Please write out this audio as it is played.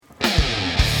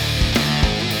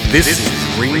This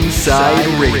is Ringside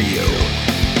Radio,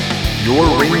 your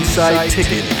ringside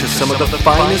ticket to some of the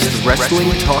finest wrestling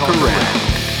talk around.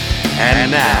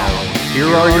 And now,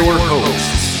 here are your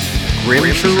hosts, Grim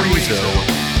Chorizo,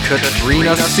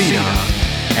 Katrina Cena,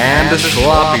 and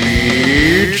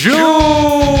Sloppy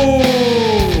Joe!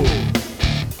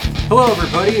 Hello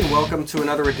everybody, and welcome to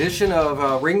another edition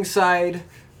of Ringside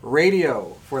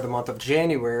Radio for the month of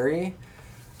January.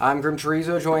 I'm Grim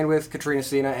Chorizo, joined with Katrina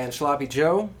Cena and Sloppy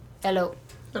Joe. Hello.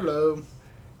 Hello.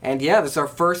 And yeah, this is our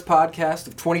first podcast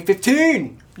of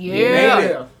 2015! Yeah! We made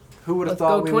it. Who would have Let's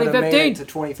thought go we would have made it 2015. to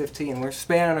 2015? We're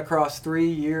spanning across 3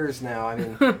 years now. I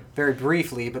mean, very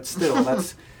briefly, but still,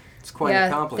 it's quite an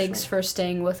accomplishment. Thanks for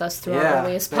staying with us through Yeah, our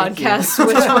earliest thank you. podcasts,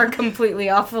 which were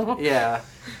completely awful. Yeah.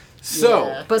 So,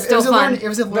 Yeah. But still it was fun. It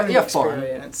was a learning Yeah, fun.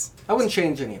 experience. I wouldn't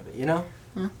change any of it, you know?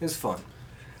 It was fun.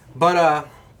 But,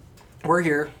 we're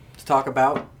here to talk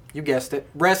about, you guessed it,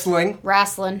 wrestling.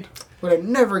 Wrestling. Would have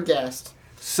never guessed.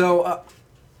 So,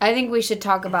 I think we should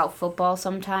talk about football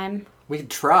sometime. we could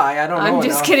try. I don't know. I'm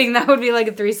just enough. kidding. That would be like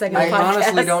a 3-second I podcast.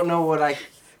 honestly don't know what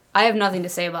I have nothing to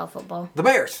say about football. The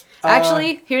Bears.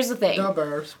 Actually, here's the thing. The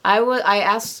Bears. I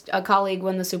asked a colleague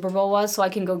when the Super Bowl was so I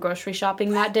can go grocery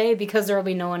shopping that day because there will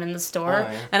be no one in the store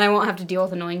Oh, yeah. and I won't have to deal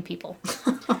with annoying people.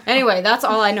 Anyway, that's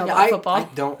all I know about football. I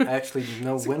don't actually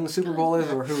know when the Super Bowl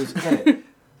is or who's in it.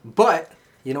 But,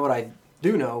 you know what I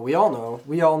do know? We all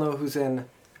know who's in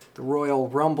the Royal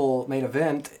Rumble main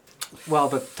event. Well,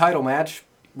 the title match.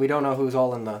 We don't know who's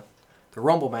all in the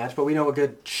Rumble match, but we know a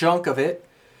good chunk of it.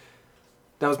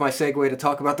 That was my segue to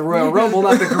talk about the Royal Rumble,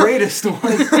 not the greatest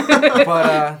one.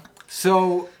 But,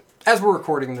 so, as we're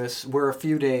recording this, we're a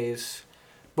few days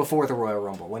before the Royal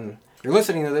Rumble. When you're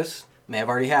listening to this, it may have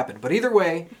already happened. But either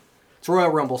way, it's Royal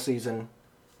Rumble season.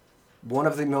 One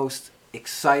of the most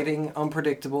exciting,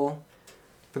 unpredictable,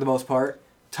 for the most part,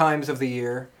 times of the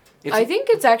year. I think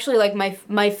it's actually like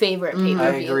my favorite pay-per-view. I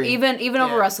agree. Even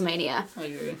over Yeah. WrestleMania. I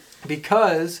agree.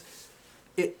 Because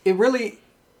it really,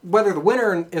 whether the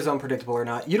winner is unpredictable or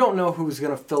not, you don't know who's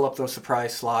going to fill up those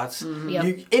surprise slots.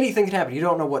 Yep. Anything can happen. You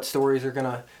don't know what stories are going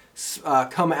to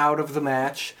come out of the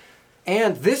match.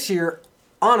 And this year,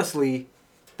 honestly,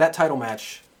 that title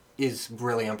match is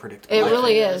really unpredictable. It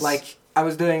really is. Like, I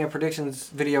was doing a predictions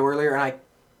video earlier, and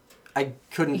I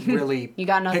couldn't really You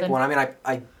got nothing. pick one. I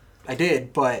mean, I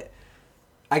did, but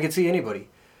I could see anybody.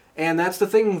 And that's the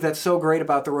thing that's so great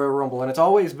about the Royal Rumble, and it's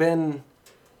always been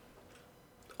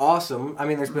awesome. I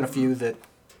mean, there's been a few that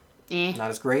not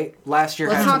as great. Last year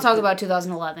Let's had not some- talk about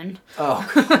 2011.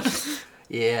 Oh,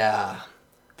 yeah.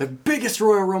 The biggest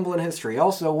Royal Rumble in history.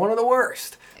 Also, one of the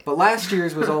worst. But last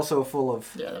year's was also full of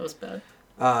Yeah, that was bad.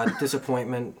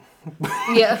 disappointment.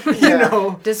 Yeah. You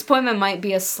know? Disappointment might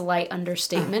be a slight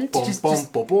understatement. Boom, boom,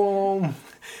 boom, boom.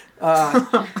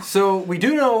 So, we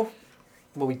do know...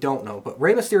 Well, we don't know, but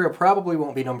Rey Mysterio probably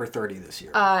won't be number 30 this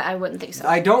year. I wouldn't think so.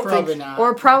 I don't Probably think... not.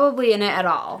 Or probably in it at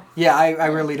all. Yeah, I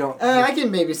really don't. I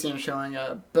can maybe see him showing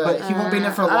up, but he won't be in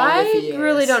it for long if he is. I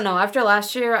really don't know. After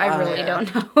last year, I really yeah.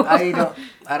 don't know.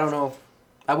 I don't know.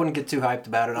 I wouldn't get too hyped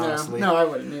about it, honestly. No, I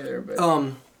wouldn't either.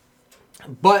 But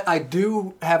But I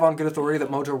do have on good authority that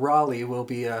Mojo Rawley will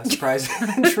be a surprise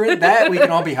entrant. That we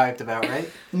can all be hyped about, right?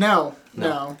 no.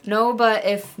 No, but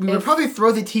if... We would probably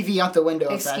throw the TV out the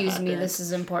window if that Excuse me, happened. this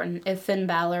is important. If Finn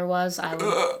Balor was, I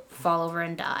would fall over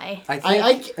and die.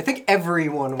 I think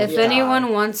everyone would If die.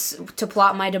 anyone wants to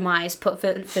plot my demise, put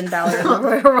Finn Balor in the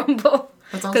Royal Rumble.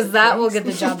 Because that will get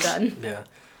the job done. Yeah.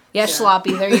 Yes,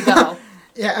 Sloppy, there you go.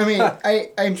 Yeah, I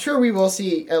mean, I'm sure we will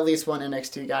see at least one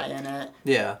NXT guy in it.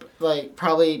 Yeah. Like,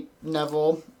 probably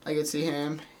Neville. I could see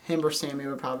him. Him or Sammy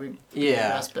would probably be the Yeah.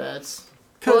 best bets.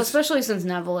 Well, especially since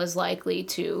Neville is likely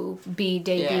to be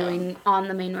debuting on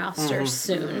the main roster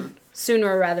soon.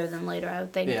 Sooner rather than later, I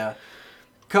would think. Yeah.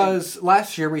 Because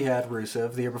last year we had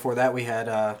Rusev. The year before that we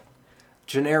had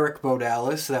generic Bo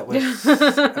Dallas. That was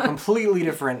a completely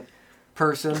different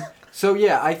person. So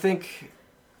yeah, I think...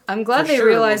 I'm glad For they sure,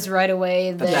 realized right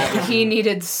away that that- he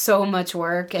needed so much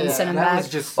work and Yeah, sent him that back. was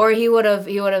just- Or he would have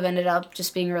ended up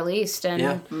just being released and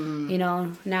Yeah. you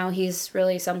know, now he's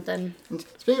really something.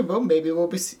 Speaking of Bo, maybe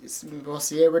we'll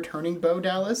see a returning Bo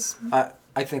Dallas.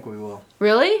 I think we will.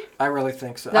 Really? I really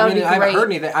think so. That would I mean, be I haven't great.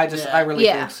 heard anything. I really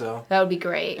Yeah. think so. That would be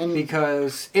great. And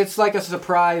Because it's like a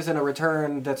surprise and a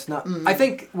return that's not... I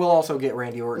think we'll also get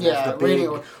Randy Orton as the big Randy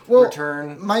Orton. Well,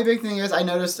 return. my big thing is I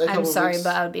noticed a couple I'm sorry, weeks,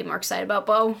 but I would be more excited about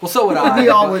Bo. Well, so would I. We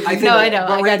all but would. I think No, I know,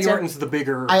 But I Randy gotcha. Orton's the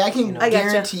bigger... I can you know. I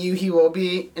gotcha. guarantee you he will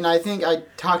be, and I think I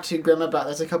talked to Grim about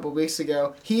this a couple weeks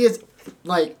ago. He is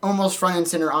like almost front and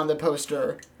center on the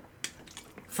poster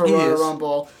for He Royal is.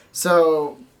 Rumble.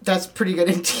 So that's pretty good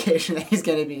indication that he's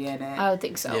gonna be in it. I would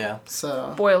think so. Yeah.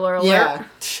 So Spoiler alert.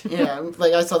 yeah.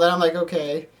 Like I saw that, I'm like,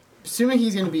 okay, assuming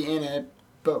he's gonna be in it,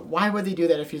 but why would they do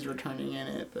that if he's returning in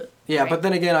it? But Yeah, Right. but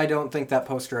then again, I don't think that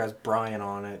poster has Brian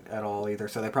on it at all either,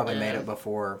 so they probably made Yeah. it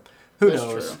before. Who That's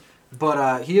knows? true.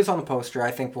 But he is on the poster.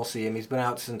 I think we'll see him. He's been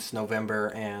out since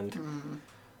November, and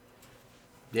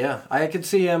yeah, I could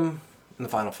see him in the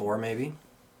Final Four maybe.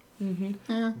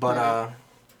 yeah, But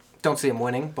don't see him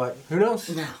winning. But who knows?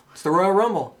 No. It's the Royal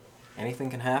Rumble. Anything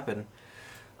can happen.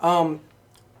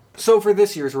 So for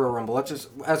this year's Royal Rumble, let's just,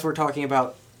 as we're talking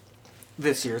about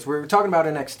this year's, we're talking about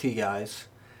NXT guys,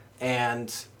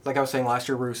 and like I was saying last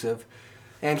year, Rusev,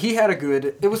 and he had a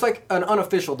good. It was like an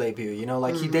unofficial debut, you know,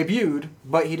 like he debuted,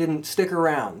 but he didn't stick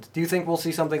around. Do you think we'll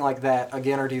see something like that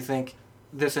again, or do you think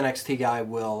this NXT guy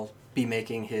will be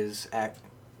making his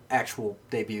actual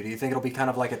debut? Do you think it'll be kind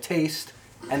of like a taste,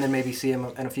 and then maybe see him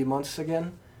in a few months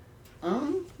again? I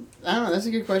don't know. That's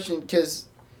a good question because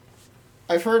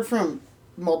I've heard from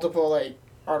multiple like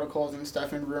articles and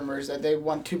stuff and rumors that they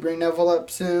want to bring Neville up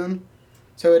soon.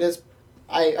 So it is.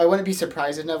 I wouldn't be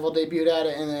surprised if Neville debuted at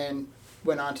it and then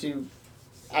went on to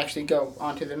actually go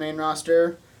onto the main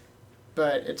roster.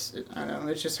 But I don't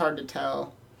know. It's just hard to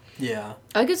tell. Yeah.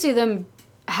 I could see them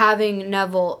having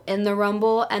Neville in the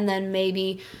Rumble and then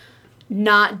maybe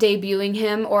not debuting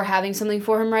him or having something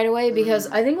for him right away, because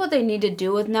I think what they need to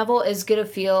do with Neville is get a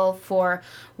feel for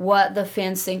what the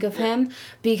fans think of him,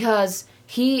 because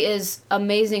he is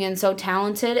amazing and so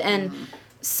talented, and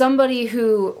somebody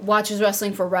who watches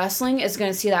wrestling for wrestling is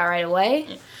going to see that right away.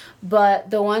 But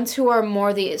the ones who are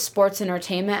more the sports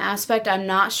entertainment aspect, I'm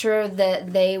not sure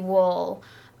that they will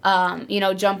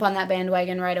jump on that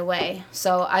bandwagon right away.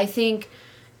 So I think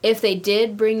if they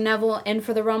did bring Neville in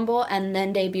for the Rumble and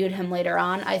then debuted him later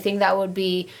on, I think it would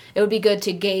be good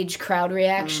to gauge crowd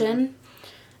reaction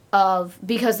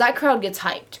because that crowd gets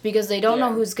hyped because they don't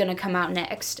know who's going to come out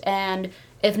next. And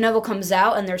if Neville comes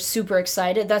out and they're super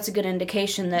excited, that's a good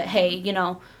indication that, hey,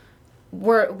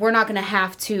 we're not going to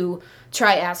have to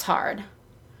try as hard.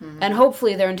 And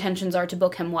hopefully their intentions are to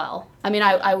book him well. I mean,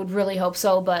 I would really hope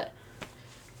so, but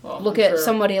look at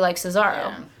somebody like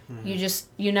Cesaro. Yeah.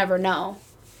 You never know.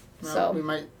 Well, So we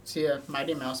might see a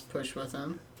Mighty Mouse push with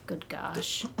him. good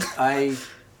gosh. I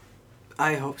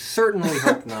certainly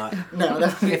hope not. No,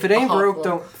 that'd be If it ain't awful.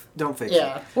 broke, don't fix it.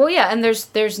 Yeah. Well, yeah, and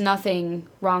there's nothing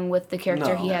wrong with the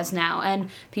character he No. has now,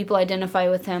 and people identify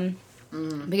with him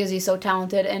because he's so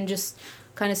talented and just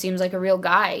kind of seems like a real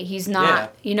guy. He's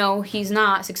not, he's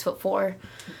not 6'4".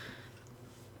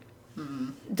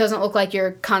 Doesn't look like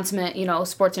your consummate,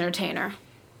 sports entertainer.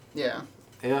 Yeah.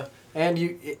 Yeah. And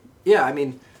I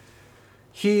mean,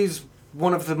 he's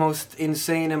one of the most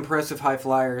insane, impressive high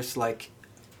flyers like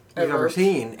you've ever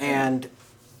seen. And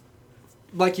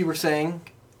like you were saying,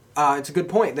 it's a good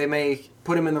point. They may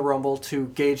put him in the Rumble to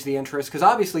gauge the interest, because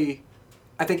obviously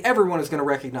I think everyone is going to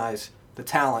recognize the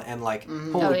talent and like,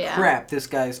 holy Oh, yeah. crap, this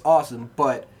guy's awesome,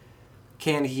 but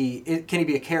can he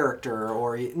be a character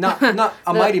or not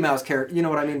a Mighty Mouse character, you know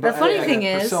what I mean? The funny thing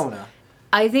a is, persona.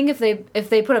 I think if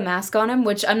they put a mask on him,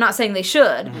 which I'm not saying they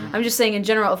should, I'm just saying in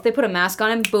general, if they put a mask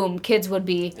on him, boom, kids would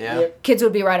be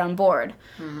right on board,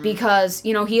 because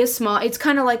he is small. It's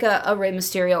kind of like a Rey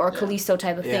Mysterio or Kalisto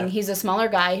type of thing. He's a smaller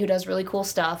guy who does really cool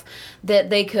stuff that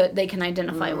they can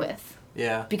identify with.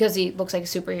 Yeah. Because he looks like a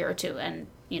superhero too, and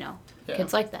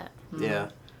kids like that. Yeah.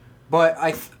 But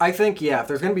I think, if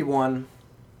there's going to be one,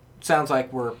 sounds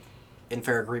like we're in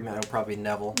fair agreement, it'll probably be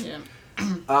Neville.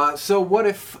 Yeah. So what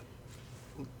if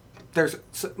there's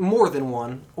more than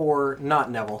one, or not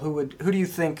Neville? Who do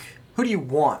you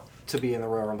want to be in the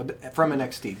Royal Rumble from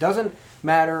NXT? Doesn't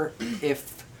matter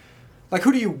if, like,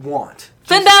 who do you want?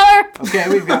 Finn Balor! Okay,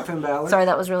 we've got Finn Balor. Sorry,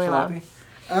 that was really Floppy.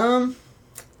 loud.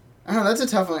 I don't know, that's a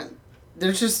tough one.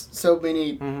 There's just so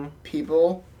many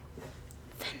people.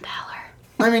 Finn Balor.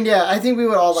 I mean, yeah, I think we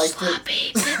would all like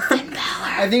Sloppy. Finn Balor.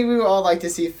 I think we would all like to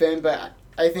see Finn, but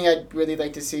I think I'd really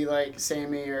like to see like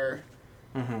Sammy or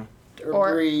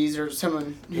Or- Breeze or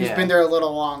someone who's Yeah. been there a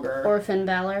little longer. Or Finn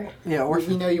Balor. Yeah, or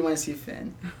you know you want to see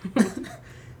Finn.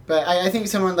 But I think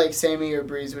someone like Sammy or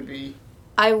Breeze would be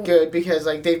good because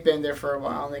like they've been there for a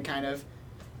while and they kind of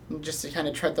just to kind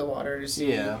of tread the water to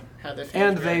see how the fans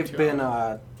and react they've to been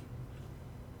them.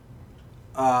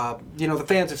 the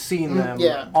fans have seen them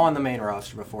Yeah. on the main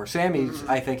roster before. Sammy's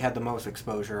I think had the most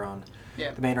exposure on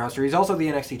the main roster. He's also the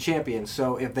NXT champion,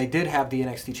 so if they did have the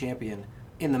NXT champion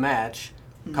in the match,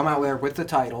 come out there with the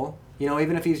title,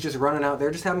 even if he's just running out there,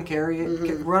 just have him carry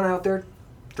it, run out there,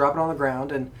 drop it on the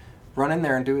ground, and run in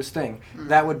there and do his thing.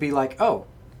 That would be like, oh,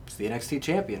 it's the NXT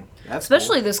champion. That's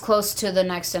Especially cool. this close to the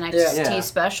next NXT Yeah.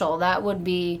 special. That would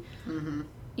be, Mm-hmm.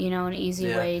 an easy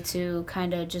Yeah. way to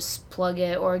kind of just plug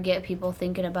it or get people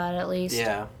thinking about it at least.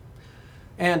 Yeah.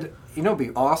 And, it'd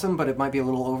be awesome, but it might be a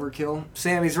little overkill.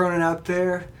 Sammy's running out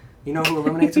there. You know who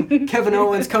eliminates him? Kevin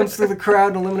Owens comes through the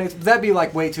crowd and eliminates him. That'd be,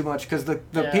 way too much, because the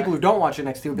Yeah. people who don't watch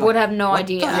NXT would be Would like, have no what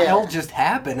idea. the Yeah. hell just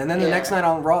happened? And then the Yeah. next night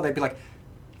on Raw, they'd be like,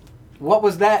 what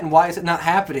was that, and why is it not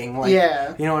happening?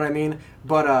 Yeah. You know what I mean?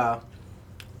 But,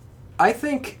 I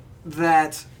think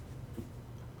that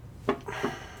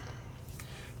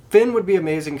Finn would be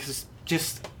amazing, because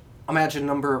just imagine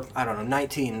number,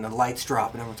 19, the lights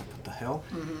drop, and everyone's like, what the hell?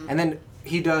 Mm-hmm. And then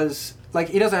he does,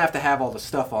 he doesn't have to have all the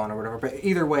stuff on or whatever, but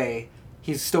either way,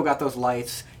 he's still got those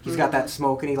lights, he's got that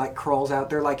smoke, and he, crawls out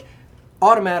there.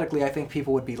 Automatically, I think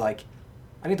people would be like,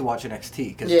 I need to watch NXT,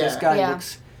 because this guy Yeah.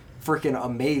 looks freaking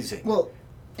amazing. Well,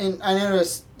 and I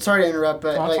noticed, sorry to interrupt,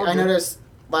 but Oh, it's all I good. noticed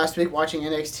last week watching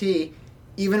NXT,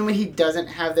 even when he doesn't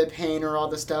have the pain or all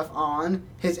the stuff on,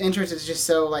 his entrance is just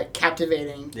so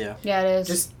captivating. Yeah. Yeah, it is.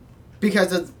 Just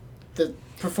because of the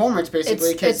performance,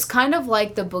 basically. It's kind of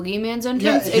like the Boogeyman's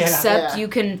entrance, Yeah, except yeah. you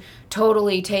can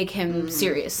totally take him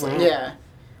seriously. yeah,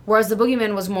 Whereas the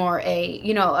Boogeyman was more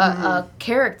a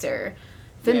character.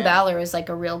 Finn Yeah. Balor is like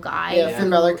a real guy. Yeah, Finn who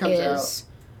Balor comes is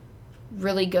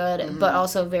really good, but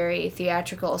also very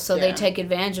theatrical. So they Yeah. take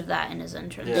advantage of that in his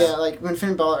entrance. Yeah. yeah. When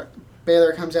Finn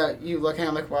Balor comes out, you look at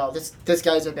him like, wow, this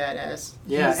guy's a badass.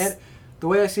 Yeah, He's- and the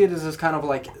way I see it is kind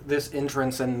of this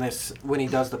entrance and this, when he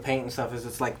does the paint and stuff, is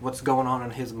it's what's going on in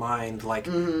his mind.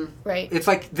 Mhm. Right. It's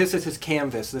this is his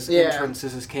canvas, this Yeah. entrance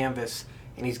is his canvas,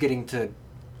 and he's getting to,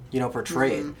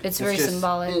 portray it. It's very just-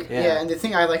 symbolic. And, Yeah. yeah, and the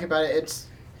thing I like about it,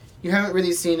 you haven't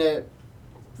really seen a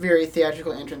very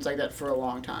theatrical entrance like that for a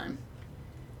long time.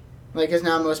 Because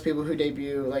now most people who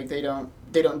debut, they don't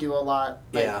do a lot,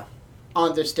 Yeah.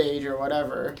 on the stage or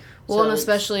whatever. Well, So and it's-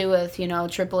 especially with,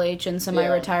 Triple H in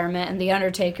semi-retirement and The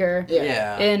Undertaker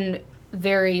Yeah. in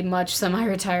very much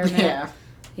semi-retirement.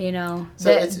 yeah, So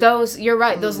it's- those, you're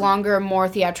right, those longer, more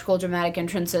theatrical, dramatic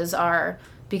entrances are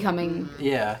becoming,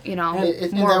 Yeah. and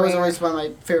more that was rare. always one of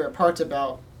my favorite parts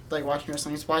about watching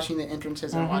wrestling is watching the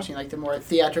entrances and watching the more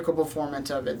theatrical performance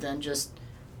of it than just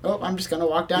I'm just gonna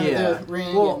walk down to the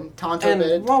ring and taunt a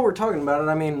bit. And while we're talking about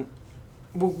it,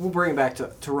 we'll bring it back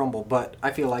to Rumble, but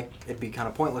I feel like it'd be kind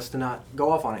of pointless to not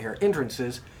go off on it here.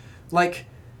 Entrances,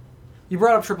 you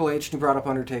brought up Triple H and you brought up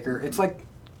Undertaker. It's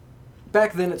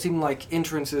back then it seemed like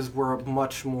entrances were a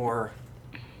much more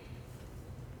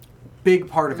big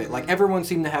part of it. Everyone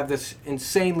seemed to have this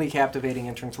insanely captivating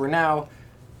entrance, where now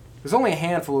there's only a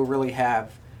handful who really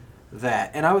have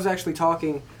that. And I was actually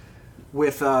talking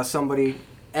with somebody,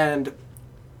 and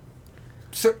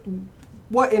so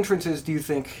what entrances do you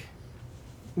think,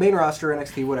 main roster,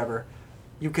 NXT, whatever,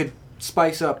 you could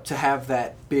spice up to have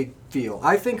that big feel?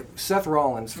 I think Seth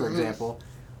Rollins, for example,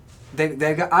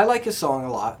 I like his song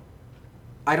a lot.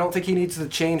 I don't think he needs to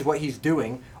change what he's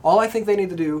doing. All I think they need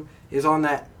to do is on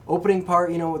that opening part,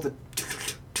 with the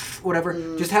whatever,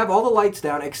 just have all the lights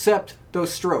down except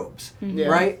those strobes, Yeah.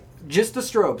 right? Just the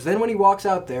strobes. Then when he walks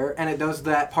out there and it does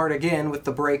that part again with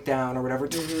the breakdown or whatever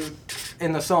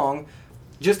in the song,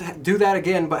 just do that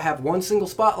again, but have one single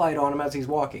spotlight on him as he's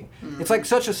walking. It's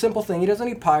such a simple thing. He doesn't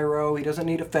need pyro. He doesn't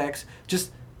need effects.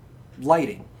 Just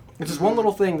lighting. It's just one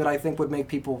little thing that I think would make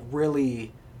people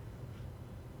really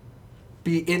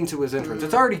be into his entrance.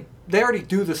 They already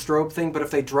do the strobe thing, but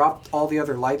if they dropped all the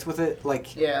other lights with it, it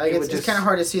would It's kind of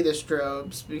hard to see the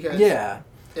strobes because Yeah.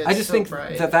 it's I just so think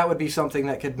bright. that would be something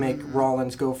that could make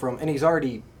Rollins go from, and he's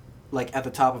already at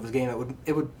the top of his game.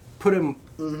 It would put him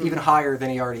even higher than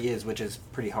he already is, which is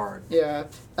pretty hard. Yeah.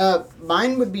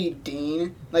 Mine would be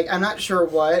Dean. I'm not sure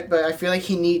what, but I feel like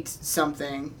he needs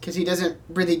something because he doesn't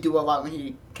really do a lot when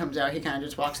he comes out. He kind of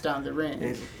just walks down the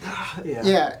ring. Yeah.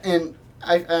 Yeah, and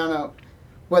I don't know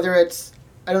whether it's.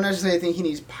 I don't necessarily think he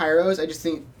needs pyros.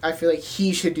 I feel like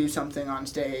he should do something on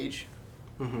stage.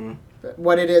 Mm-hmm. But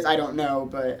what it is, I don't know.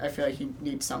 But I feel like he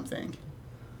needs something.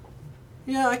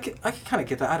 Yeah, I could kind of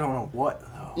get that. I don't know what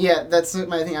though. Yeah, that's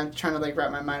my thing. I'm trying to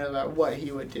wrap my mind about what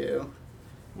he would do.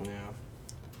 Yeah.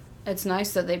 It's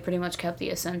nice that they pretty much kept the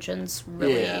Ascension's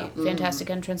really Yeah. fantastic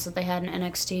entrance that they had in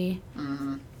NXT.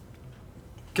 Mm-hmm.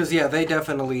 Because they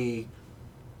definitely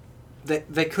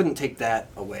they couldn't take that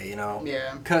away,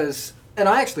 Yeah. And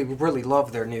I actually really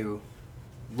love their new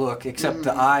look, except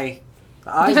the eyes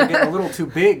are getting a little too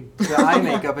big. The eye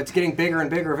makeup, it's getting bigger and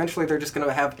bigger. Eventually, they're just going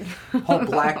to have whole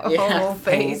black Whole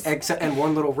paint and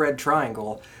one little red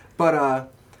triangle. But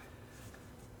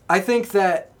I think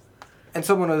that and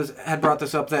someone had brought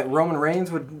this up, that Roman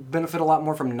Reigns would benefit a lot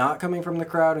more from not coming from the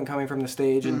crowd and coming from the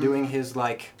stage and doing his,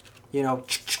 like, you know,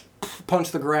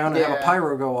 punch the ground and have a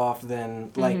pyro go off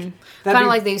than, like... Kind of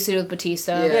like they used to do with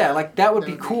Batista. Yeah, like, that would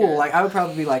be cool. good. Like, I would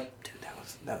probably be like, dude,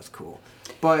 that was cool.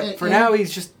 But for now,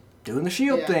 he's just doing the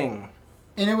Shield thing.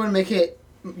 And it would make it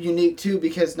unique, too,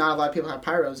 because not a lot of people have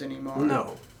pyros anymore.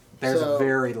 No. There's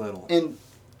very little. And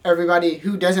everybody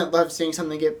who doesn't love seeing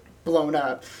something get blown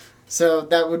up. So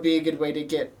that would be a good way to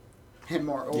get him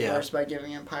more over by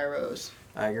giving him pyros.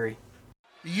 I agree.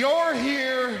 You're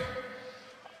here.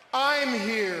 I'm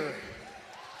here.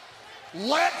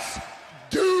 Let's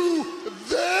do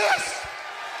this!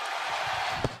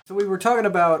 So we were talking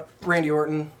about Randy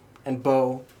Orton and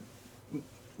Bo,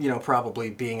 you know, probably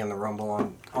being in the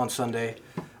Rumble on Sunday.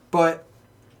 But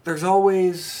there's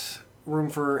always room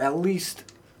for at least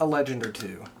a legend or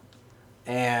two.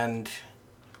 And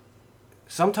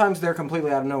sometimes they're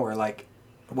completely out of nowhere. Like,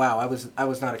 wow, I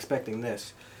was not expecting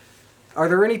this. Are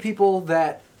there any people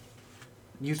that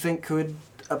you think could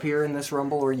appear in this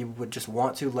Rumble, or you would just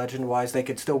want to, legend-wise? They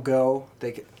could still go.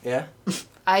 They could, yeah.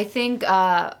 I think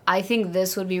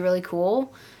this would be really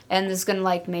cool, and this is gonna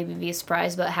like maybe be a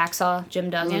surprise, but Hacksaw Jim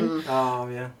Duggan. Oh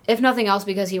yeah. If nothing else,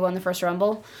 because he won the first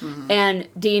Rumble, and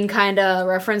Dean kind of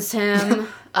referenced him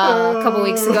a couple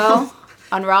weeks ago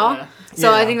on Raw. Yeah.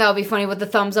 So I think that would be funny with the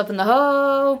thumbs up and the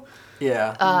ho.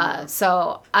 Yeah.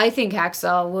 So I think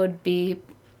Hacksaw would be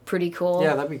pretty cool.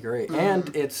 Yeah, that'd be great.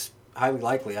 And it's highly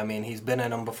likely. I mean, he's been in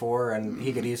them before, and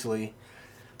he could easily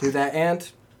do that. And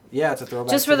yeah, it's a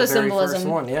throwback Just to for the very symbolism. first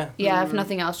one. Yeah. Yeah, if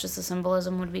nothing else, just the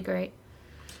symbolism would be great.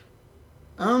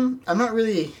 I'm not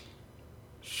really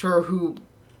sure who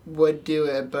would do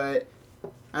it, but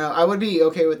I would be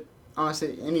okay with,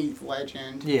 honestly, any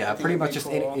legend. Yeah, I think pretty it'd much be just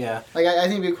cool. any. Yeah. Like, I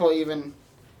think it'd be cool even...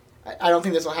 I don't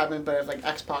think this will happen, but if, like,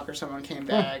 X-Pac or someone came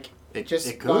back... It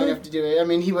Just could. long enough to do it. I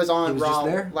mean, he was on He was just Raw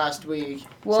there. last week.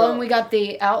 Well, so- and we got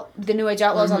the New Age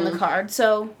Outlaws on the card,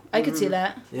 so I could see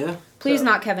that. Yeah. Please So-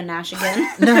 not Kevin Nash again.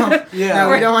 No, Yeah.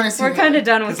 no, we don't want to see We're that. kind of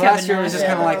done with 'Cause last Kevin year it Nash. was just at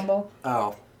kinda the like- Rumble.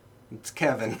 Oh, it's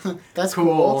Kevin. That's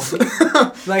Cool.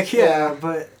 cool. Like, yeah,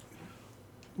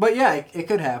 but yeah, it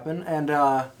could happen. And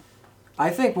I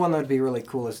think one that would be really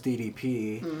cool is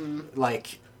DDP.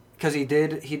 Like, because he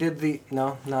did the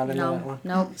no, not in that one.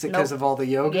 Nope. Is it because of all the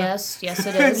yoga? Yes,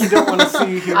 it You is. don't want to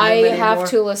see him I anymore? have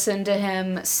to listen to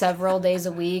him several days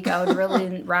a week. I would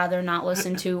really rather not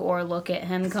listen to or look at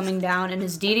him coming down in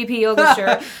his DDP yoga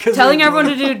shirt, 'Cause telling we're- everyone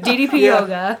to do DDP Yeah.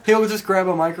 yoga. He'll just grab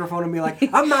a microphone and be like,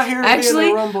 "I'm not here to be in Actually,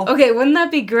 the Rumble." okay, wouldn't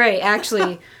that be great?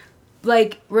 Actually,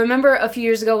 like, remember a few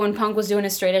years ago when Punk was doing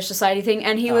his Straight Edge Society thing,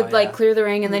 and he would, like, clear the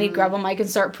ring, and then he'd grab a mic and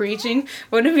start preaching?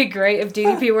 Wouldn't it be great if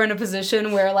DDP were in a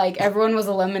position where, like, everyone was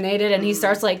eliminated, and he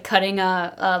starts, like, cutting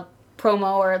a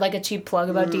promo or, like, a cheap plug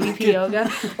about DDP yoga?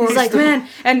 He's like, man,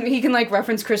 and he can, like,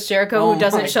 reference Chris Jericho, Oh who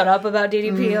doesn't my- shut up about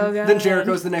DDP yoga. Then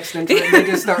Jericho's the next entrant, and they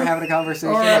just start having a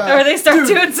conversation. Or they start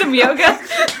doing some yoga.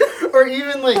 Or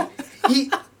even, like,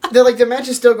 the match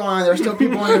is still going on. There's still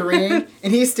people in the ring,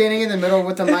 and he's standing in the middle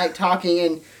with the mic talking,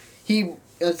 and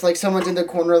it's like someone's in the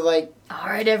corner, like, All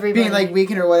right, everybody. being, like,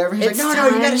 weakened or whatever. He's It's like, no, you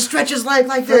time gotta stretch his leg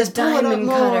like for this. Pull it up Diamond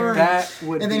more. Cutter. That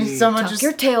would And then be... someone Tuck just...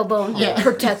 your tailbone, Yeah.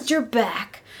 protect your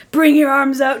back, bring your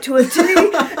arms out to a T,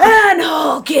 and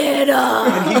Hulk it up.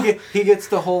 And he gets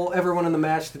the whole everyone in the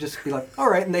match to just be like, all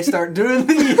right, and they start doing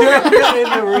the yoga in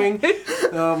the ring.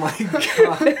 Oh my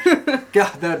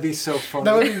god, that'd be so funny.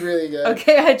 That would be really good.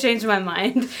 Okay, I changed my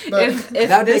mind. But If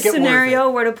that'd this make it worth scenario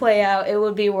were to play out, it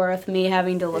would be worth me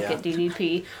having to look Yeah. at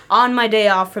DDP on my day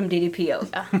off from DDP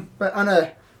yoga. But on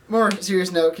a more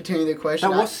serious note, continuing the question.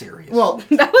 That was serious. Well,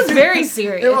 That was very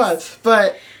serious. it was.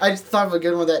 But I just thought of a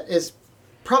good one that is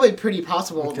probably pretty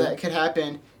possible Okay. that could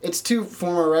happen. It's two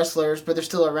former wrestlers, but they're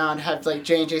still around, have, like,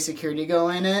 J&J Security go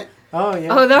in it. Oh yeah.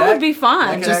 Oh, that would be That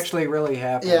fun. could Just- actually really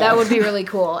happen. Yeah. That would be really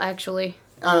cool, actually.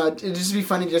 I don't know, it'd just be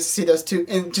funny just to see those two,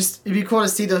 and just, it'd be cool to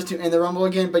see those two in the Rumble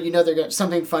again, but you know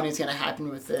something funny is going to happen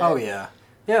with it. Oh yeah.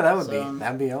 Yeah, that would So,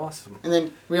 that'd be awesome. And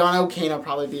then we all know Kane will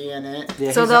probably be in it.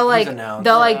 Yeah, So he's they'll announced.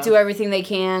 Yeah. do everything they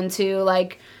can to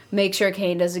like make sure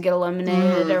Kane doesn't get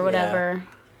eliminated or whatever.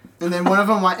 And then one of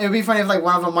them, it would be funny if, like,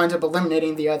 one of them winds up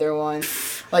eliminating the other one.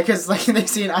 Like, because, like, they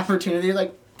see an opportunity,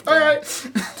 like, alright.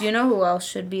 Do you know who else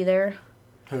should be there?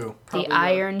 Who? Probably The not.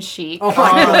 Iron Sheik. Oh my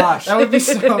gosh. That would be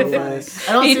so funny. Yes.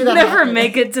 I don't He'd see that never happening.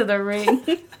 make it to the ring.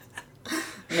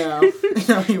 No.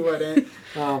 No, he wouldn't.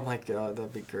 Oh my god,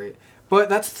 that'd be great. But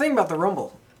that's the thing about the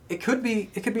Rumble. It could be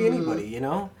anybody, you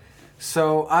know?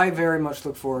 So I very much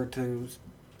look forward to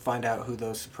find out who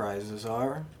those surprises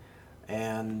are.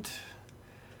 And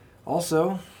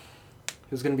also,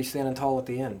 who's going to be standing tall at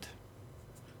the end?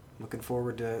 looking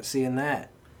forward to seeing that.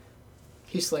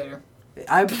 Heath Slater.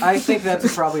 I think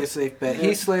that's probably a safe bet.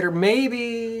 Heath Slater,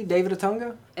 maybe David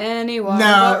Otunga? Anyone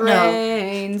No, but no.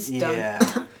 Reigns. Yeah.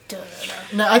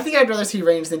 No, I think I'd rather see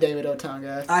Reigns than David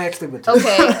Otunga. I actually would too.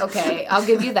 Okay, I'll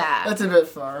give you that. That's a bit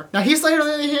far. Now, Heath Slater, on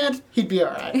the other hand, he'd be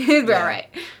alright. He'd be alright.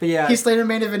 But yeah. Heath Slater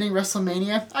main eventing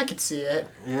WrestleMania, I could see it.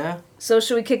 Yeah. So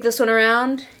should we kick this one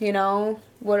around? You know,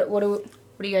 what do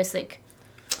you guys think?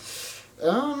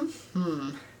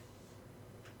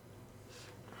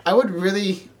 I would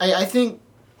really... I think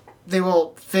they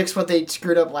will fix what they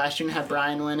screwed up last year and have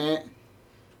Bryan win it.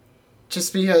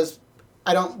 Just because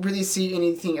I don't really see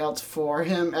anything else for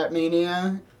him at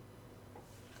Mania.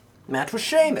 Match with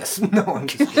Sheamus. No, I'm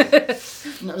just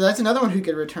kidding. No, that's another one who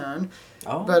could return.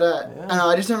 Oh, But, yeah. I don't know,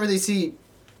 I just don't really see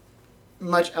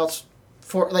much else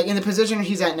for... Like, in the position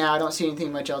he's at now, I don't see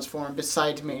anything much else for him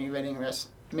besides main eventing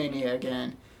WrestleMania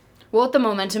again. Well, with the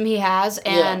momentum he has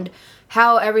and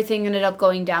how everything ended up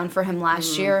going down for him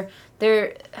last year,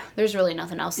 there's really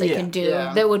nothing else they can do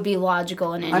that would be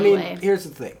logical in any way. Here's the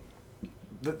thing.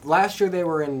 Last year they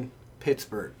were in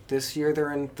Pittsburgh. This year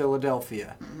they're in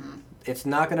Philadelphia. It's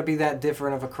not going to be that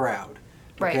different of a crowd.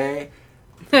 Right. Okay?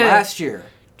 Last year,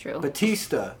 True.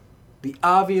 Batista, the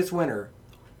obvious winner,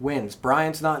 wins.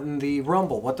 Bryan's not in the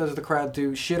Rumble. What does the crowd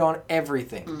do? Shit on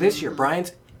everything. This year,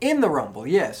 Bryan's in the Rumble,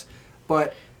 yes.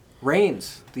 But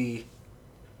Reigns,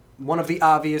 one of the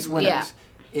obvious winners.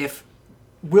 Yeah.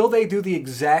 Will they do the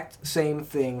exact same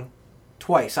thing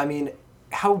twice? I mean,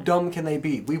 how dumb can they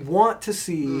be? We want to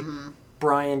see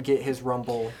Bryan get his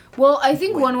Rumble. Well, I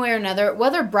think one way or another,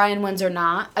 whether Bryan wins or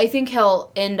not, I think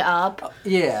he'll end up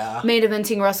main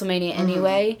eventing WrestleMania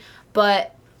anyway.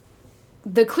 But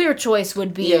the clear choice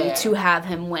would be to have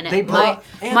him win it.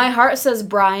 My heart says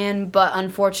Bryan, but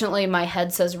unfortunately my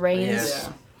head says Reigns. Yes.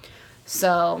 Yeah.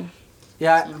 So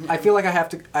Yeah, I feel like I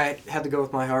had to go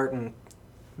with my heart, and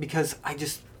because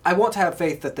I want to have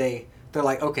faith that they're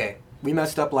like, okay, we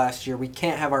messed up last year. We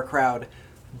can't have our crowd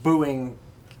booing,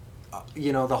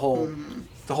 the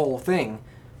whole thing.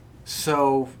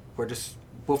 So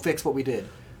we'll fix what we did.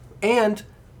 And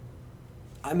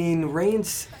I mean,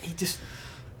 Reigns, he just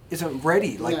isn't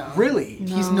ready. Like, really,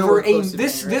 He's nowhere close to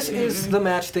this being ready. is the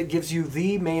match that gives you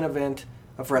the main event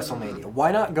of WrestleMania.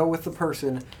 Why not go with the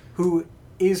person who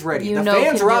is ready? The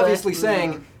fans can are do obviously it.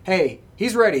 saying, "Hey,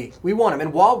 he's ready. We want him."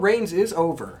 And while Reigns is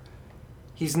over,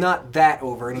 he's not that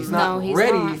over, and he's not he's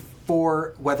ready not.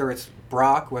 for whether it's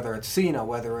Brock, whether it's Cena,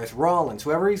 whether it's Rollins,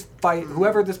 whoever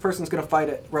this person's going to fight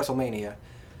at WrestleMania.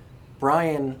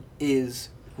 Bryan is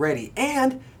ready,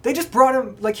 and they just brought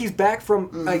him like he's back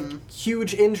from a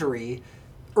huge injury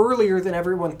earlier than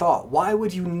everyone thought. Why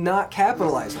would you not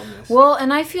capitalize on this? Well,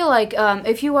 and I feel like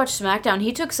if you watch SmackDown,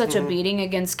 he took such a beating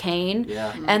against Kane,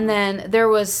 and then there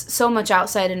was so much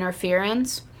outside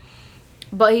interference,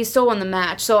 but he still won the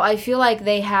match. So I feel like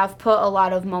they have put a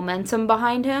lot of momentum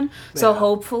behind him. So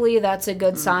hopefully that's a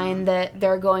good sign that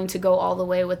they're going to go all the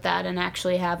way with that and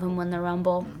actually have him win the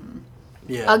Rumble.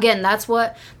 Yeah. Again,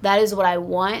 that is what I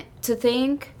want to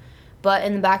think. But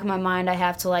in the back of my mind, I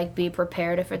have to be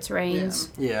prepared if it's Reigns.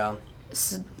 Yeah.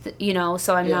 So,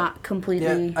 so I'm not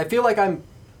completely Yeah. I feel like I'm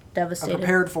devastated.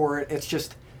 prepared for it. It's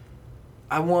just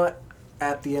I want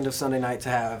at the end of Sunday night to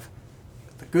have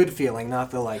the good feeling,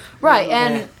 not the Right,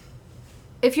 and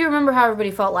if you remember how everybody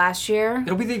felt last year,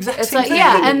 it'll be the exact it's same thing.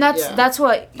 and that's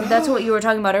what you were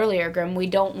talking about earlier, Grim.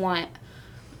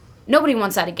 Nobody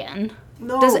wants that again.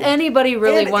 No. Does anybody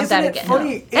really And want that isn't it again?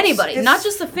 funny? Anybody, It's- not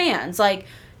just the fans.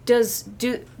 Does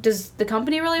the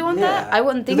company really want that? I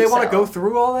wouldn't think so. Do they want to go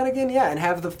through all that again? Yeah, and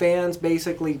have the fans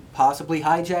basically possibly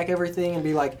hijack everything and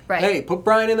be like, hey, put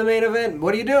Bryan in the main event.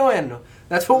 What are you doing?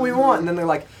 That's what we want. And then they're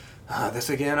like,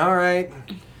 this again. All right.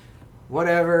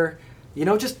 Whatever.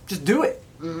 Just do it.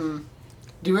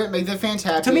 Do it, make the fans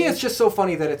happy. To me, it's just so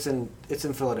funny that it's in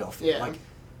Philadelphia. Yeah. Like,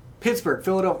 Pittsburgh,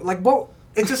 Philadelphia. Whoa.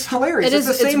 It's just hilarious. It's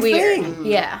the same weird. thing.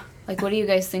 Yeah. What are you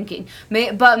guys thinking?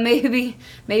 But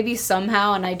maybe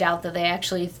somehow, and I doubt that they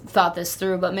actually thought this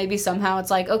through, but maybe somehow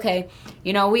it's okay,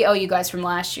 we owe you guys from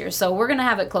last year, so we're going to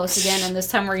have it close again, and this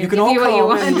time we're going to give you what you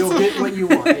want. And you'll get what you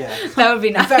want, yeah. That would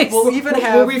be nice. In fact,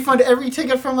 we'll refund every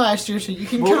ticket from last year so you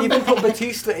can We'll come even back. put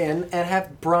Batista in and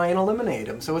have Bryan eliminate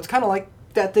him. So it's kind of like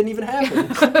that didn't even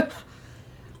happen.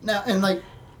 Now,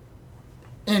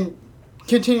 and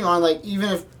continue on,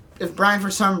 even if Bryan for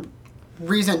some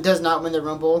reason does not win the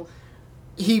Rumble,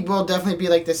 he will definitely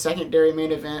be the secondary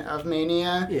main event of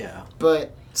Mania. Yeah.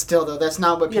 But still, though, that's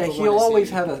not what people want to see. Yeah, he'll always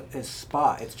have a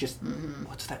spot. It's just,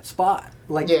 what's that spot?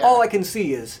 All I can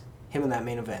see is him in that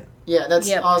main event. Yeah,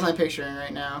 that's all I'm picturing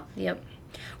right now. Yep.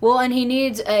 Well, and he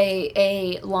needs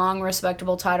a long,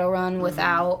 respectable title run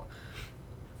without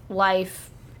life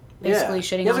basically Yeah.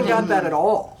 shitting He hasn't on got him. that at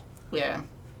all. Yeah.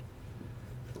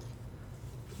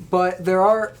 But there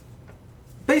are...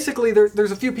 Basically,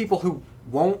 there's a few people who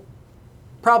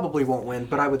probably won't win,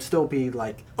 but I would still be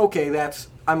like, okay,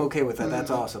 I'm okay with that.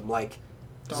 That's awesome. Like,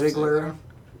 Dolph Ziggler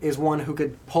is one who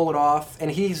could pull it off,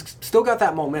 and he's still got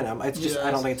that momentum. It's just, I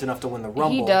don't Yes. think it's enough to win the Rumble.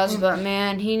 He does, but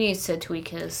man, he needs to tweak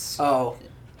his Oh,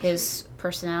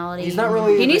 personality. he's not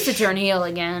really... He needs to turn heel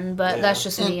again, but Yeah. that's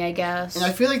just me, I guess. And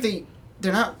I feel like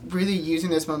they're not really using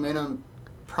this momentum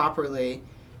properly.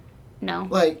 No.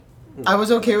 Like, I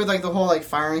was okay with like the whole like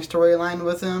firing storyline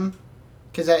with him,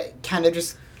 because that kind of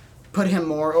just put him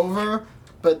more over.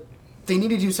 But they need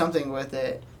to do something with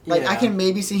it. Like, I Yeah. can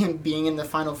maybe see him being in the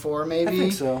Final Four, maybe. I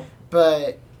think so.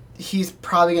 But he's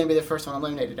probably going to be the first one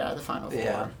eliminated out of the Final Four.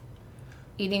 Yeah.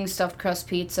 Eating stuffed crust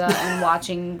pizza and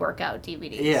watching workout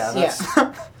DVDs. Yeah, that's...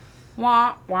 Yeah.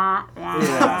 Wah, wah, wah.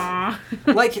 Yeah.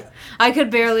 Like, I could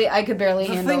barely The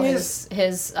handle thing his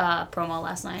promo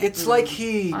last night. it's like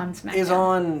he On SmackDown. is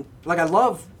on... Like, I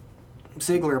love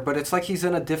Ziggler, but it's like he's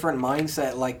in a different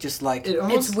mindset. Like, just like... It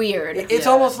almost, It's weird. It's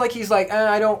Yeah. almost like he's like,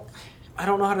 I don't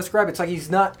know how to describe it. It's like he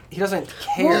doesn't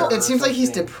care. Well, or it seems like he's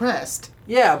something. depressed.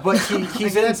 Yeah, but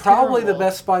he's in that's probably the terrible.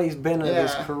 best spot he's been in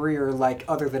his Yeah. career, like,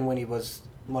 other than when he was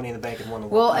Money in the Bank and won the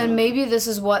Well, World and maybe this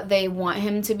is what they want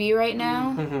him to be right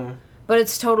now. Mm-hmm. But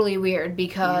it's totally weird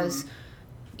because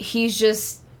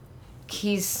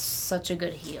he's such a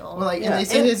good heel. Well, like, Yeah. and they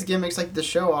say his gimmick's like the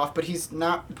show off, but he's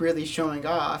not really showing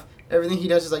off. Everything he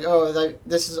does is like, oh, like,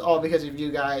 this is all because of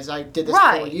you guys. I did this for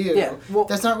Right. you. Yeah, well-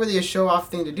 That's not really a show off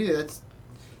thing to do. That's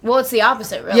Well, it's the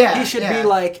opposite, really. Yeah. He should be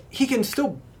like, he can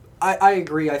still... I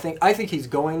agree. I think he's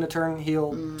going to turn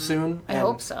heel soon. I and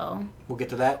hope so. We'll get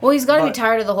to that. Well, he's got to be But-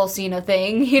 tired of the whole Cena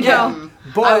thing, you Yeah, know?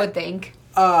 but I would think.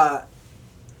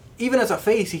 even as a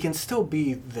face, he can still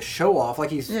be the show off. Like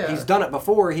he's Yeah. done it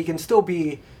before. He can still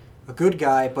be a good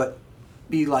guy, but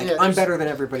be like, Yeah, I'm there's- better than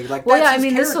everybody. Like Well, that's yeah, I his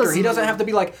mean, this character. was- He doesn't have to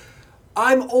be like,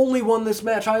 I'm only won this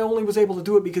match. I only was able to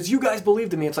do it because you guys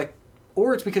believed in me. It's like,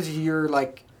 or it's because you're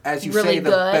like, as you Really say,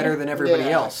 the good. better than everybody Yeah.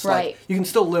 else. Right. Like, you can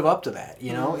still live up to that.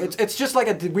 You know, it's just like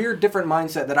a weird, different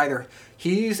mindset that either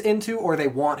he's into or they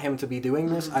want him to be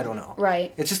doing this. I don't know.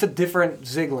 Right. It's just a different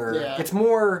Ziggler. Yeah. It's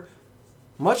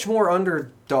much more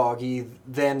underdoggy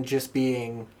than just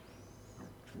being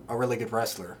a really good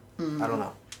wrestler. I don't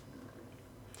know.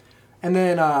 And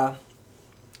then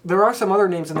there are some other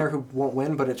names in there who won't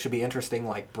win, but it should be interesting,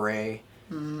 like Bray.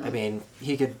 I mean,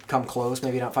 he could come close,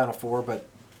 maybe not Final Four, but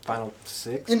Final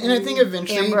 6. and I think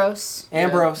eventually Ambrose.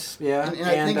 Ambrose, yeah. and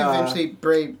I think eventually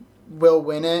Bray will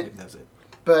win it. Does it.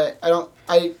 But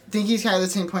I think he's kind of the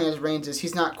same point as Reigns is.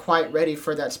 He's not quite ready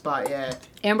for that spot yet.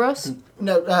 Ambrose?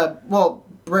 No, well,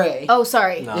 Bray. Oh,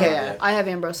 sorry. No, Yeah. I have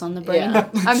Ambrose on the brain. Yeah.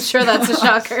 I'm sure that's a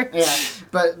shocker. Yeah,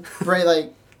 but Bray,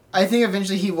 like, I think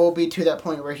eventually he will be to that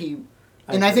point where he,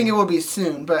 and I think it will be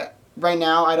soon. But right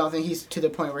now, I don't think he's to the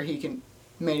point where he can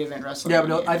main event wrestling. Yeah, but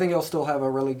no, I think he'll still have a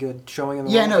really good showing in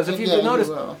the Yeah, Rumble, no, 'cause if yeah, you he notice,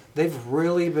 will. they've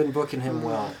really been booking him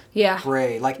well. Yeah.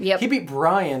 Bray, like Yep. he beat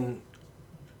Bryan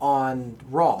on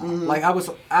Raw. Like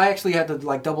I actually had to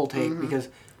like double take because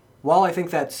while I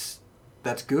think that's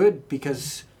good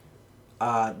because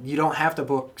you don't have to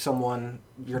book someone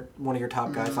one of your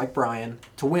top guys like Bryan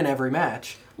to win every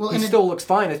match. Well, He and still looks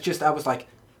fine. It's just I was like,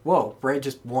 whoa, Bray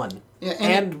just won. Yeah,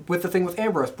 and with the thing with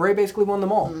Ambrose, Bray basically won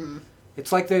them all.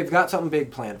 It's like they've got something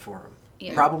big planned for him.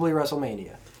 Yeah. Probably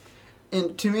WrestleMania.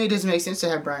 And to me, it doesn't make sense to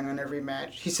have Bryan win every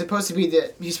match. He's supposed to be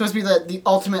the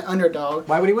ultimate underdog.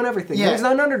 Why would he win everything? Yeah. He's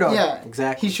not an underdog. Yeah,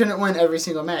 Exactly. He shouldn't win every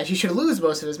single match. He should lose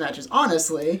most of his matches,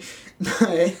 honestly.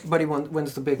 But he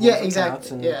wins the big ones. Yeah, that exactly,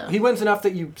 counts, and yeah. He wins enough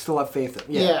that you still have faith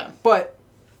in. Yeah. But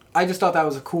I just thought that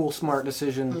was a cool, smart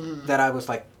decision Mm-hmm. that I was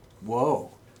like, whoa,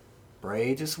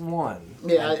 Bray just won.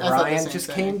 Yeah, and I thought the Bryan same just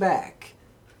thing. came back.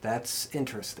 That's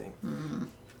interesting.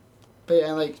 But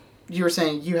yeah, like you were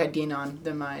saying, you had Dean on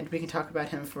the mind. We can talk about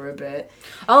him for a bit.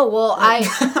 Oh, well,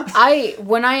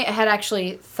 when I had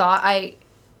actually thought, I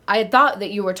had thought that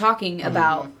you were talking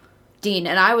about Dean,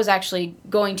 and I was actually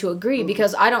going to agree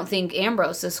because I don't think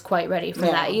Ambrose is quite ready for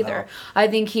No, that either. no. I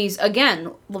think he's,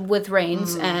 again, with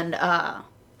Reigns and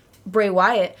Bray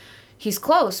Wyatt, he's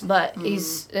close, but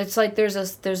it's like there's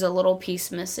a little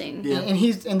piece missing. Yeah.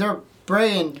 And they're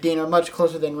Bray and Dean are much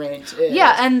closer than Reigns is.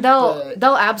 Yeah, and but-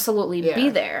 they'll absolutely Yeah. be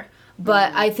there.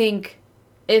 But I think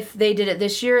if they did it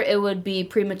this year, it would be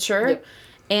premature, Yep.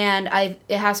 and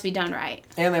it has to be done right.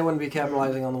 And they wouldn't be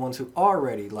capitalizing on the ones who are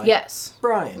ready, like Yes,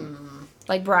 Bryan.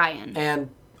 like Bryan. And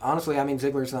honestly, I mean,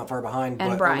 Ziggler's not far behind,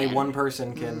 And but Bryan. only one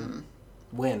person can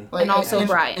win. Like, And also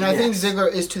Bryan. And I think Yes.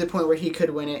 Ziggler is to the point where he could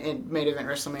win it in main event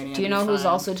WrestleMania. Do you and know be who's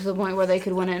fine. also to the point where they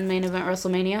could win it in main event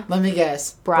WrestleMania? Let me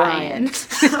guess. Bryan.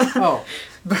 Oh,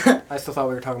 But, I still thought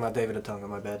we were talking about David Otunga.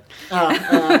 My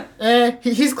bad.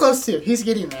 he's close too. He's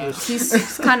getting there.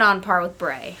 He's kind of on par with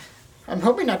Bray. I'm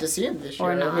hoping not to see him this year.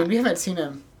 Or I not. mean, we haven't seen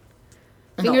him.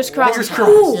 in a Fingers long crossed. Fingers time. crossed.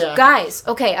 Ooh, Yeah. guys.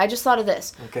 Okay, I just thought of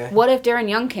this. Okay. What if Darren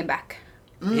Young came back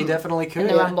He definitely could. in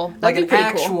the Rumble? Like That'd an be pretty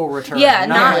actual cool. return. Yeah,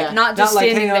 not Yeah. not just like,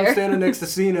 standing hey, I'm there standing next to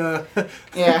Cena.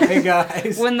 Yeah. Hey,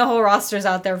 guys. when the whole roster's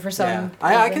out there for some. Yeah.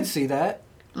 I reason. can see that.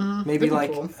 Maybe That'd be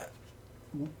like cool.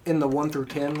 in the 1 through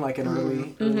 10, like an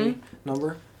early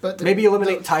number. But the- Maybe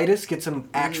eliminate the- Titus, get some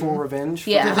actual revenge.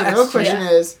 For Yeah. the The real last- question Yeah.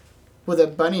 is, will the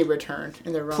bunny return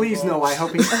in the Rumble? Please no. I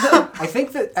hope he. I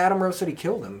think that Adam Rose said he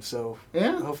killed him, so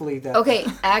Yeah. hopefully that. Okay,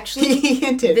 actually, He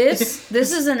hinted. this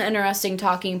is an interesting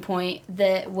talking point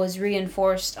that was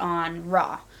reinforced on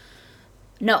Raw.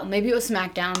 No, maybe it was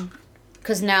SmackDown,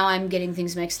 because now I'm getting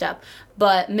things mixed up.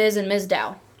 But Miz and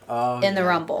Mizdow in the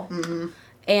Rumble. Mm-hmm.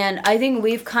 And I think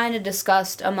we've kind of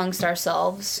discussed amongst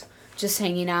ourselves, just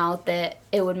hanging out, that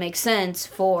it would make sense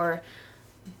for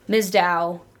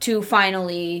Mizdow to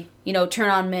finally, turn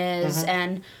on Miz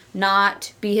and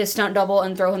not be his stunt double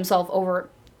and throw himself over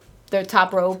the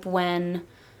top rope when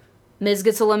Miz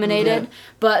gets eliminated.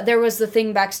 But there was the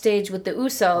thing backstage with the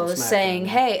Usos saying,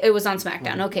 hey, it was on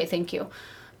SmackDown. Okay, thank you.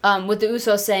 With the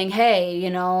Usos saying, hey,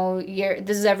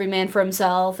 this is every man for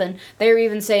himself. And they were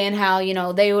even saying how,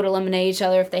 they would eliminate each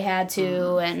other if they had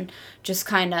to. And just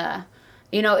kind of,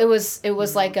 it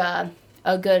was like a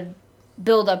good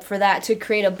build up for that to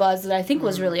create a buzz that I think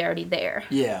was really already there.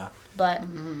 Yeah. But,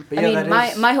 But I yeah, mean,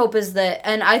 that is- my hope is that,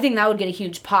 and I think that would get a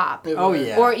huge pop. Oh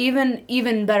yeah. Or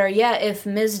even better yet, if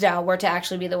Mizdow were to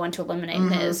actually be the one to eliminate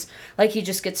Miz, like he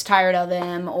just gets tired of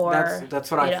him, or that's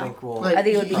what I think will. Like, I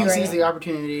think it would be he great. sees the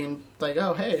opportunity and like,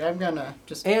 oh hey, I'm gonna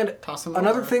just And toss him.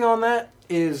 another over. thing on that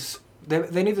is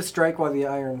they need to strike while the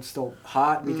iron's still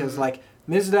hot, because like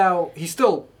Mizdow, he's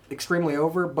still extremely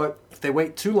over, but if they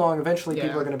wait too long, eventually Yeah.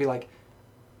 people are going to be like,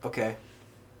 okay.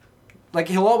 Like,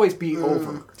 he'll always be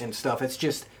over and stuff. It's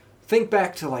just, think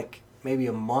back to like maybe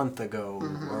a month ago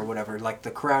or whatever. Like,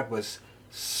 the crowd was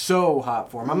so hot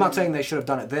for him. I'm not saying they should have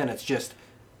done it then. It's just,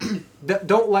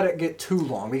 don't let it get too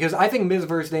long, because I think Miz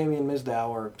versus Damien Mizdow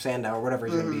or Sandow or whatever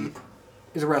he's going to be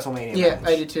is a WrestleMania Yeah, match.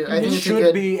 I do too. I think It it's a should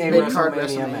good be a mid-card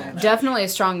WrestleMania match. definitely a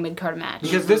strong mid card match.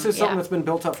 Because this is something Yeah. that's been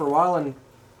built up for a while, and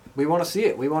we want to see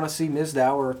it. We want to see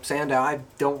Mizdow or Sandow. I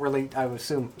would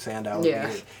assume Sandow. Would Yeah.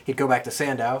 he'd go back to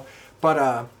Sandow.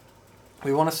 But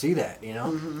we want to see that,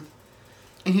 And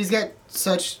he's got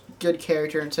such good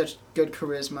character and such good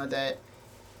charisma that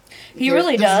He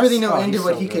really there's does. really no Oh, end to he's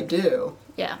what so he good. could do.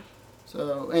 Yeah.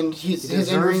 So and He his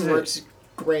deserves in-ring it. works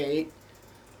great.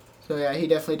 So yeah, he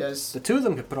definitely does. The two of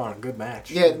them could put on a good match.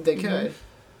 Yeah, they could.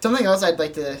 Something else I'd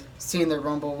like to see in the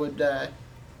Rumble would,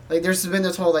 like, there's been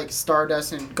this whole, like,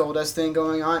 Stardust and Goldust thing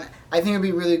going on. I think it'd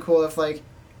be really cool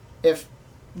if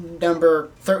number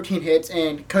 13 hits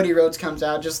and Cody Rhodes comes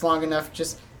out just long enough,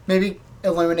 just maybe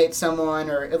eliminate someone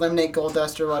or eliminate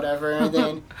Goldust or whatever, and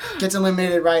then gets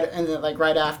eliminated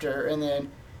right after, and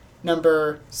then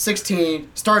number 16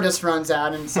 Stardust runs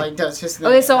out and it's like does his thing.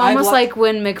 Okay, so I'd almost li- like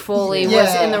when Mick Foley was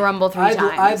Yeah. in the Rumble 3 I'd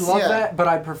times. love Yeah. that, but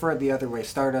I'd prefer it the other way.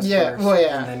 Stardust Yeah, first, well,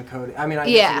 yeah. and then Cody. I mean, I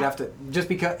guess Yeah. you'd have to, just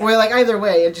because. Well, like either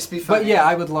way, it'd just be fun. But yeah,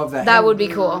 I would love that. That And- would be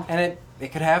cool. And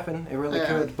it could happen. It really Yeah.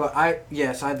 could. But I'd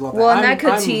love that. Well, and that could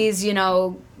I'm- tease,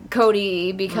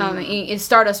 Cody becoming,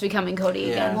 Stardust becoming Cody Yeah.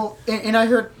 again. Well, and I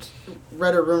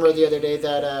read a rumor the other day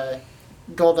that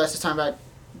Goldust is talking about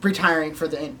retiring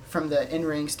from the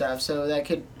in-ring stuff, so that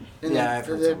could. And Yeah, then I've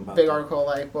heard the something about big that. article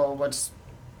like, well, what's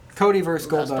Cody versus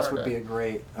Without Goldust would Stardust. be a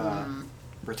great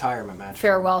retirement match.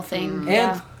 Farewell thing. And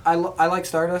Yeah. I like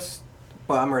Stardust,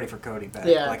 but I'm ready for Cody back.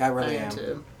 yeah? Like, I really am am.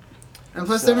 too. And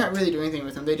plus, So- they're not really doing anything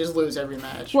with him; they just lose every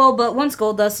match. Well, but once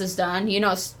Goldust is done,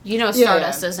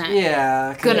 Stardust isn't.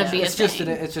 Yeah, 'cause Gonna be a it's just thing.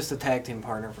 it's just a tag team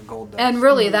partner for Goldust. And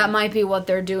really, that might be what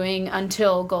they're doing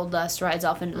until Goldust rides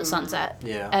off into the sunset.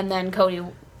 Yeah. And then Cody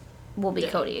will be Yeah.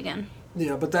 Cody again.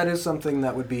 Yeah, but that is something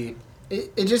that would be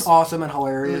it just awesome and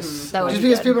hilarious. That would just be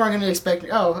because good. people aren't going to expect.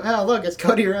 Oh, look, it's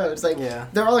Cody Rhodes. Like Yeah.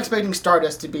 they're all expecting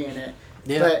Stardust to be in it.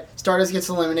 Yeah. But Stardust gets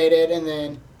eliminated, and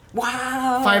then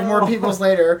Wow. 5 more peoples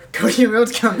later, Cody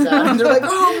Rhodes comes out, and they're like,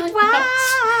 "Oh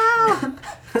my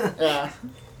Wow! yeah."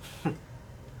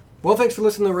 Well, thanks for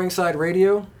listening to Ringside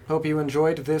Radio. Hope you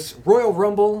enjoyed this Royal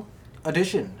Rumble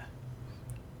edition.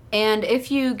 And if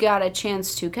you got a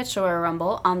chance to catch the Royal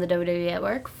Rumble on the WWE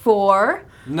Network for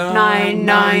 $9.99.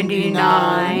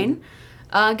 $9.99,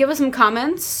 Give us some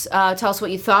comments. Tell us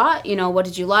what you thought. What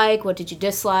did you like? What did you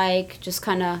dislike? Just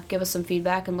kind of give us some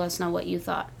feedback and let us know what you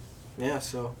thought. Yeah,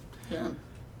 so Yeah.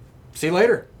 see you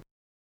later.